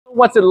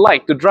What's it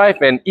like to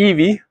drive an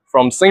EV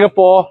from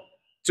Singapore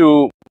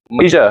to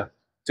Malaysia?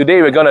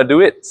 Today we're gonna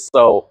do it,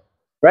 so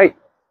right,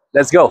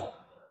 let's go.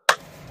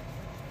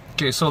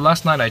 Okay, so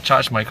last night I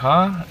charged my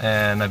car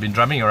and I've been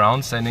driving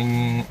around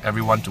sending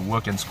everyone to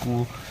work and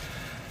school.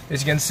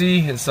 As you can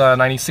see, it's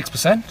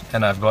 96%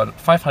 and I've got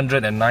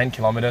 509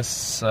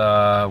 kilometers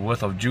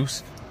worth of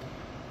juice.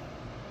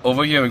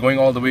 Over here we're going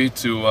all the way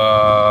to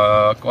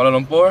Kuala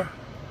Lumpur.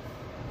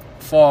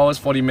 4 hours,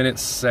 40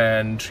 minutes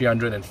and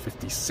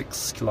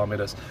 356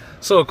 kilometers.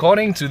 So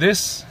according to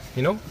this,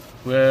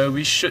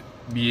 we should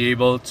be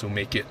able to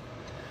make it.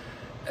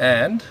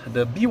 And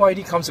the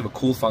BYD comes with a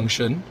cool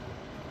function.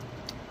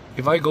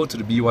 If I go to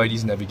the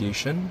BYD's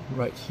navigation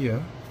right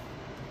here,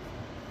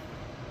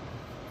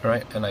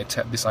 right, and I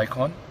tap this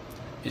icon,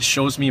 it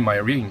shows me my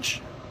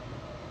range.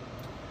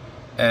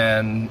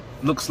 And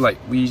looks like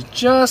we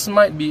just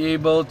might be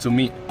able to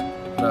meet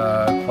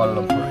Kuala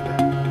Lumpur right there.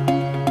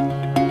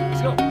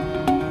 Let's go.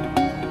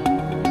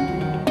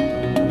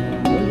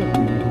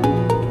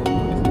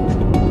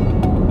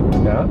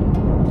 Yeah,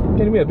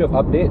 give me a bit of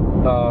update.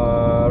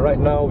 Right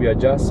now we are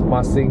just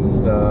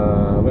passing. Where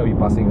are we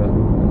passing?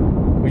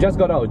 We just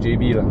got out of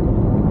JB.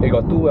 We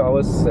got 2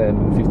 hours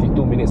and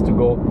 52 minutes to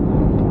go.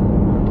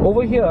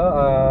 Over here,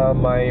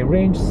 my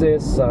range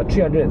says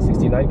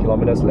 369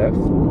 kilometers left,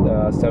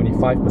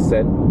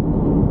 75%,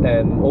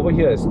 and over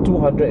here is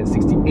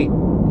 268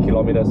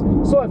 kilometers.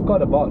 So I've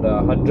got about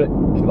a 100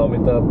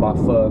 kilometer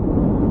buffer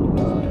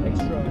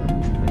extra.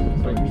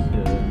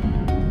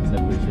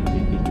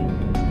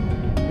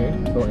 Okay,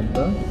 so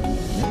enter.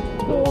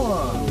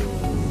 Oh.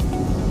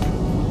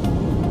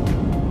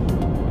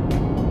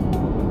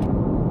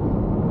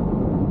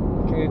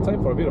 Okay, time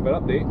for a bit of an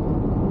update.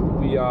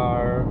 We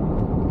are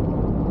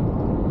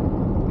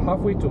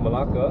halfway to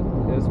Malacca,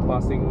 is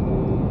passing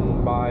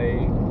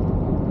by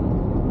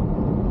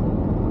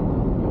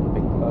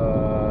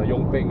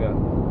Yongping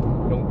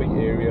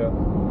area.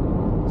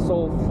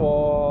 So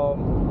for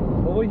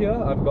over here,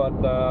 I've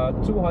got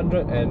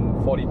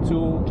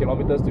 242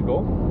 kilometers to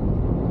go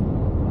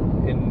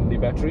in the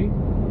battery.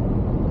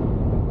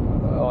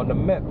 On the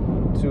map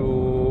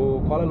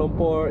to Kuala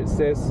Lumpur, it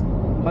says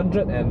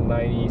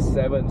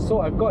 197, so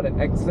I've got an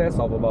excess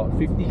of about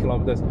 50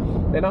 kilometers.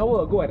 An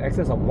hour ago I had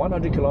excess of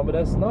 100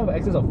 kilometers, now I have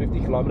excess of 50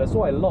 kilometers,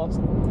 so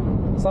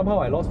somehow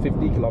I lost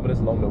 50 kilometers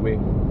along the way.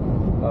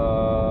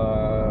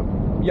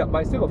 Yeah, but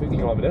I still got 50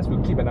 kilometers,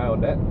 we'll keep an eye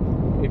on that.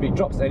 If it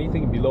drops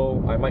anything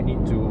below, I might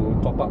need to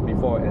top up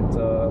before I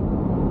enter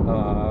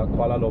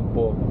Kuala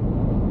Lumpur.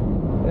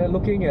 And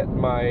looking at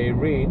my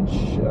range,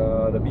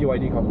 the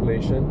BYD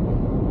calculation,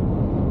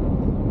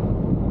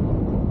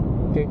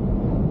 okay,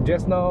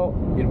 just now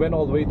it went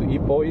all the way to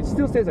Ipoh. It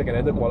still says I can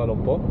enter Kuala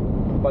Lumpur,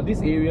 but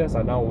these areas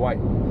are now white,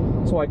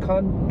 so I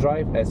can't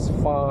drive as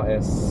far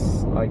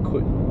as I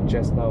could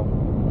just now,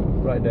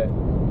 right there.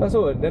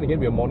 So then again,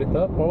 we'll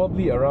monitor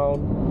probably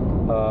around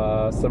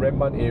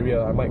Seremban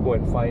area. I might go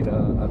and find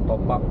a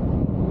top up.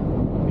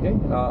 Okay,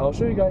 I'll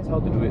show you guys how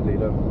to do it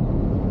later.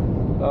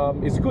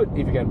 It's good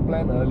if you can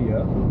plan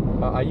earlier.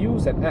 I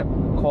use an app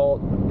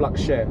called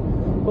PlugShare.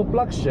 So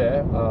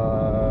PlugShare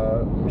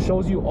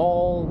shows you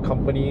all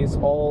companies,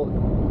 all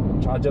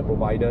charger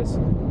providers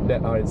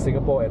that are in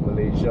Singapore and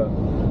Malaysia.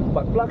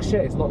 But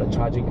PlugShare is not a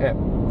charging app.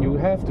 You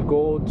have to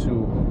go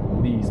to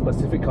the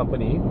specific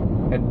company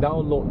and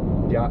download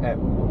their app.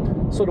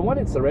 So the one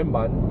in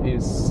Seremban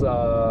is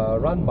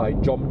run by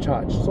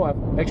JomCharge. So I've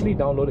actually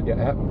downloaded their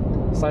app,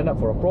 signed up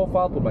for a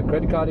profile, put my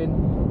credit card in,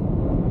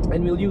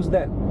 and we'll use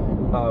that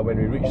when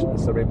we reach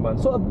Seremban.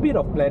 So a bit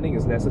of planning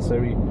is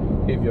necessary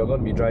if you're going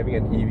to be driving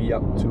an EV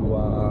up to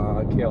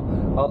KL.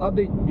 I'll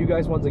update you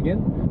guys once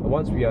again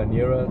once we are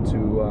nearer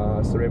to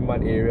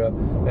Seremban area,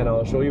 and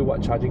I'll show you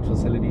what charging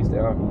facilities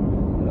there are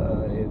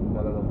in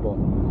Kuala Lumpur.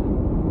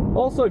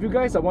 Also, if you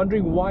guys are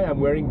wondering why I'm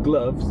wearing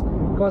gloves,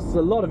 because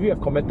a lot of you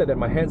have commented that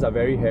my hands are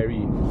very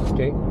hairy.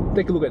 Okay,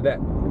 take a look at that.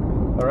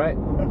 Alright,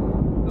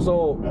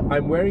 so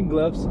I'm wearing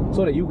gloves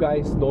so that you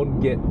guys don't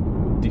get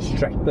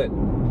distracted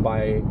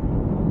by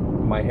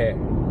my hair.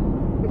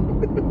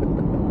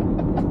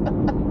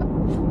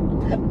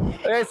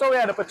 Okay, so we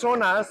are at the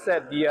Petronas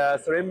at the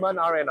Seremban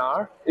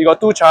R&R. You got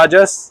 2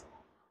 chargers.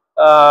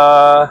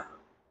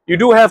 You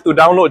do have to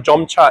download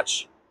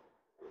JomCharge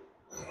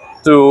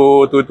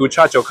to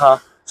charge your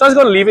car. So I'm just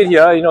going to leave it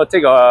here,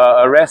 take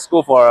a rest,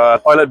 go for a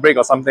toilet break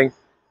or something.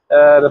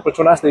 The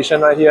Petronas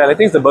station right here, and I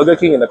think it's the Burger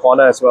King in the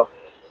corner as well.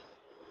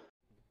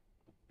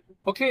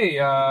 Okay,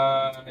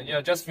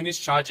 yeah, just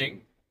finished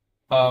charging.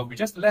 We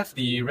just left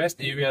the rest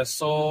area,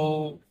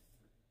 so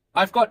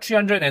I've got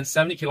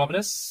 370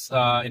 kilometers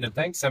in the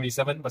tank,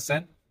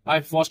 77%.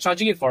 I was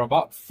charging it for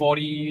about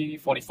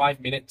 40-45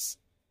 minutes.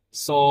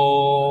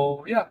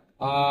 So yeah,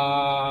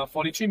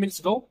 43 minutes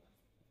to go.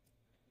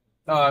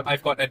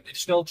 I've got an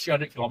additional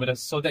 300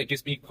 kilometers, so that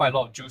gives me quite a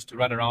lot of juice to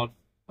run around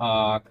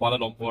Kuala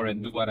Lumpur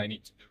and do what I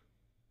need to do.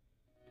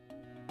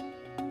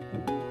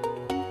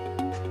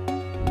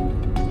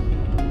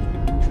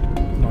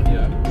 Not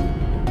here.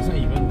 It's not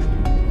even.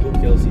 Go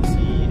KLCC,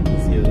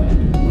 it's here.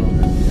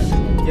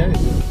 Yeah,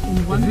 it's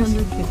In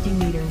 150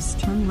 meters,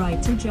 turn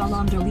right to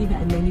Jalan Daliva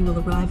and then you will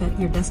arrive at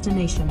your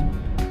destination.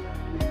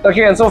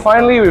 Okay, and so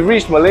finally we've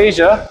reached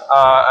Malaysia.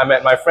 I'm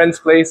at my friend's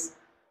place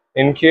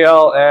in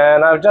KL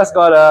and I've just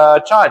got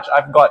a charge.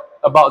 I've got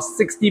about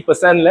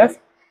 60% left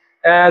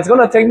and it's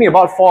going to take me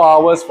about 4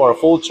 hours for a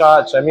full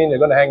charge. I mean, you're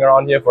going to hang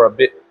around here for a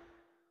bit.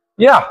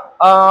 Yeah,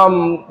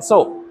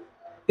 so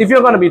if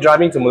you're going to be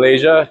driving to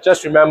Malaysia,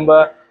 just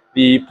remember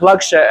the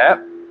PlugShare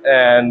app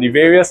and the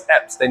various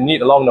apps that you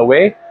need along the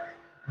way.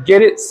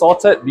 Get it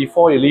sorted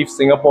before you leave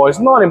Singapore. It's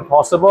not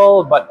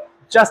impossible, but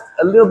just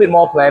a little bit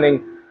more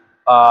planning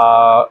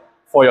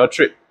for your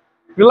trip.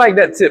 If you like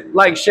that tip,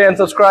 like, share and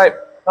subscribe.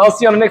 I'll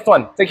see you on the next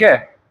one. Take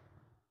care.